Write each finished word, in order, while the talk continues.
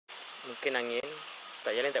Mungkin angin.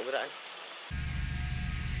 Tak jalan tak berat kan?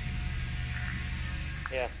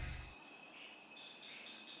 Ya.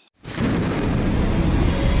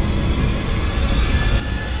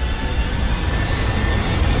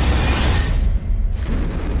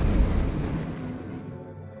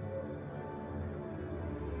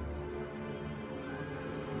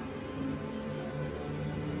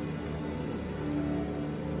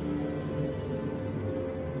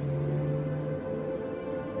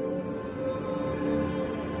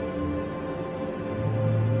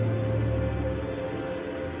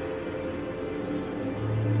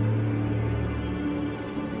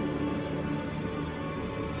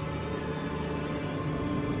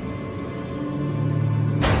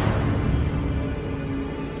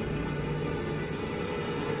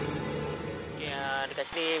 Dekat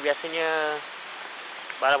sini biasanya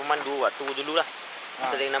para pemandu waktu dululah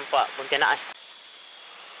sering nampak pontianak kan.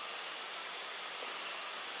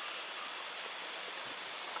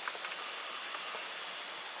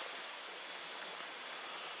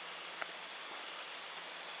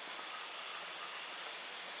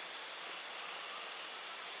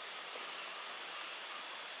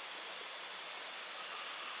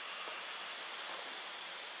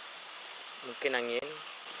 Mungkin angin,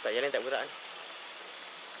 tak jalan tak berat kan.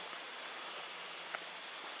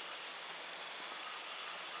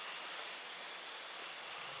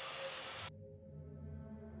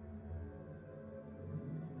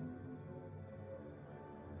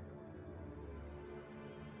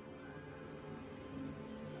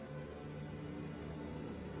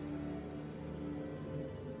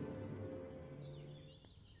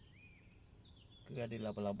 Ke ada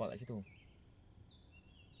laba-laba kat situ.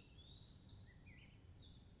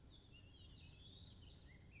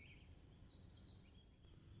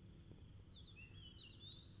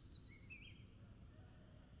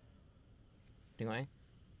 Tengok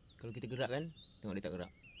kalau kita gerak kan, tengok dia tak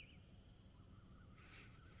gerak.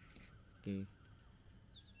 Okey.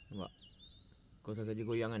 Nampak? Kau saja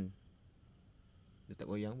goyang kan. Dia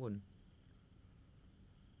tak goyang pun.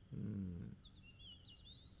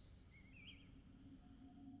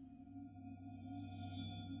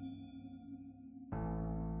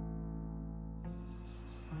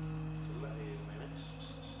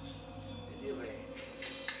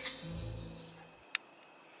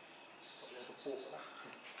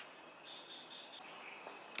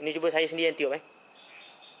 Ini cuba saya sendiri yang tiup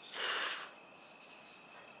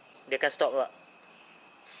Dia akan stop tak?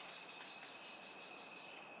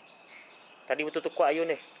 Tadi betul-betul kuat ayun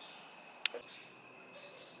ni.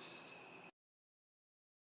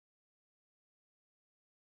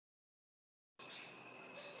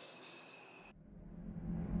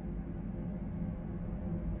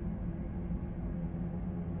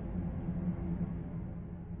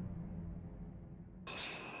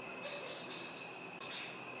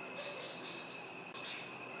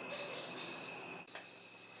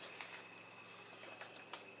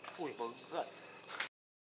 Ui, berat.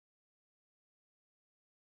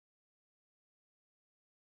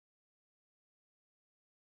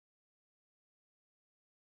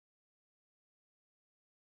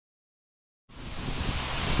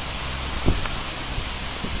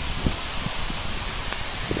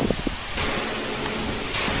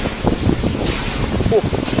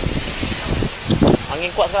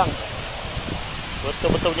 Angin kuat sekarang.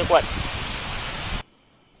 Betul-betul punya kuat.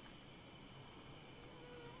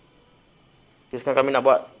 Sekarang kami nak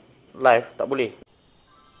buat live, tak boleh.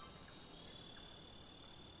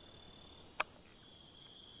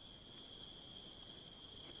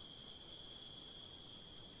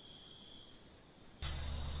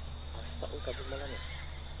 Masak kabel malam ni.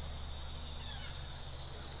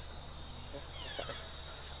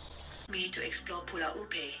 Me to explore Pulau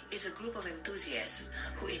Upe is a group of enthusiasts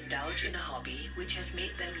who indulge in a hobby which has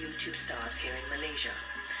made them YouTube stars here in Malaysia.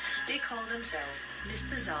 They call themselves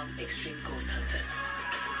MRzam Xtreme Ghost Hunters.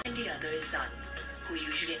 And the other is Zan, who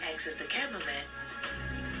usually acts as the cameraman.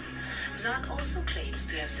 Zan also claims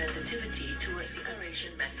to have sensitivity towards the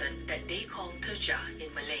aeration method that they call terja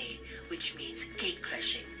in Malay, which means gate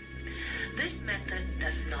crashing. This method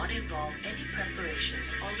does not involve any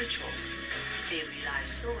preparations or rituals. They rely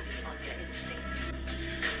solely on their instincts.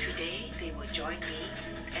 Today, they will join me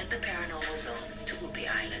and the paranormal zone to Upe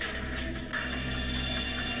Island.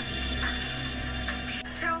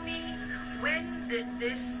 Tell me, when did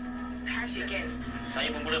this passion begin?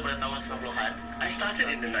 Saya bermula pada tahun 90-an. I started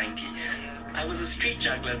in the 90s. I was a street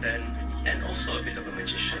juggler then and also a bit of a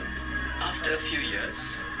magician. After a few years,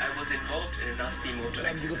 I was involved in a nasty motor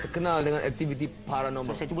accident. Terkenal dengan aktiviti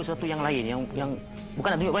paranormal. Saya cuba sesuatu yang lain yang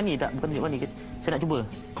bukan nak tunjuk bani tak, bukan tunjuk bani. Saya nak cuba.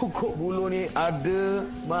 Pokok buluh ni ada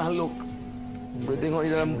makhluk. Boleh tengok ni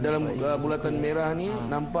dalam bulatan merah ni,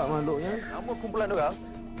 nampak makhluknya. Nama kumpulan orang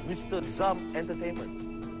MRzam Entertainment.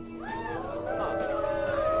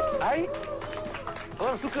 Ai,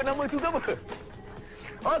 orang suka nama itu ke apa?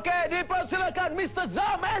 Okey, dipersilakan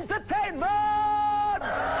MRzam Entertainment.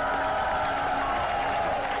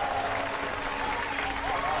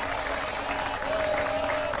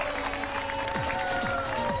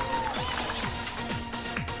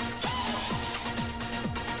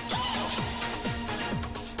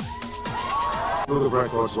 Book of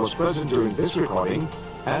Records was present during this recording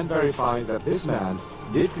and verifies that this man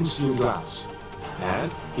did consume glass.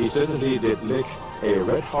 And he certainly did lick a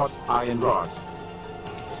red-hot iron rod.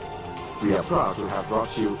 We are proud to have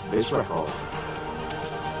brought you this record.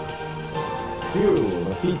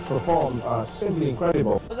 The feats performed are simply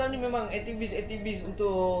incredible. Azam ni memang aktivis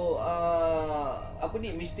untuk apa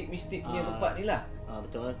ni, mistik-mistik punya tempat ni lah.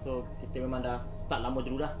 Betul. So kita memang dah start lama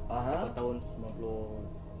dulu dah. Tahun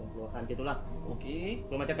 90-an gitu lah. Okey.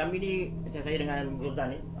 So macam kami ni, macam saya dengan Rozan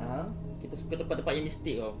ni, kita suka tempat-tempat yang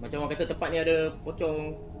mistik tau. Macam orang kata tempat ni ada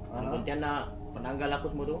pocong, Pontianak, penanggal apa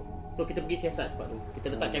semua tu. So kita pergi siasat tempat tu.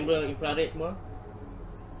 Kita letak kamera infrared semua.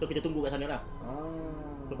 So kita tunggu kat sana lah.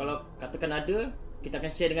 So kalau katakan ada, kita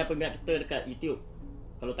akan share dengan peminat kita dekat YouTube.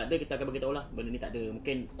 Kalau tak ada, kita akan beritahu lah benda ni tak ada.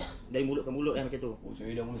 Mungkin dari mulut ke mulut macam tu. Oh,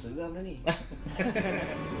 saya dah mula seram dah ni.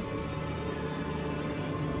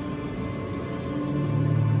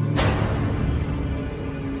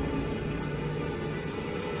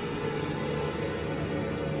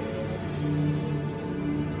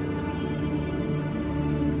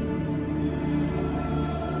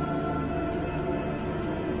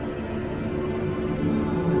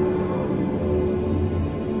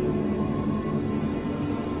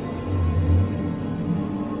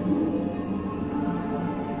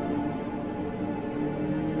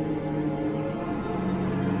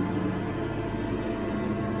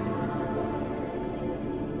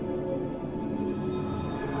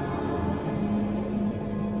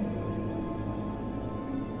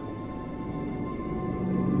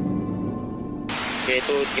 Okay,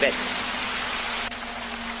 itu T-Rex.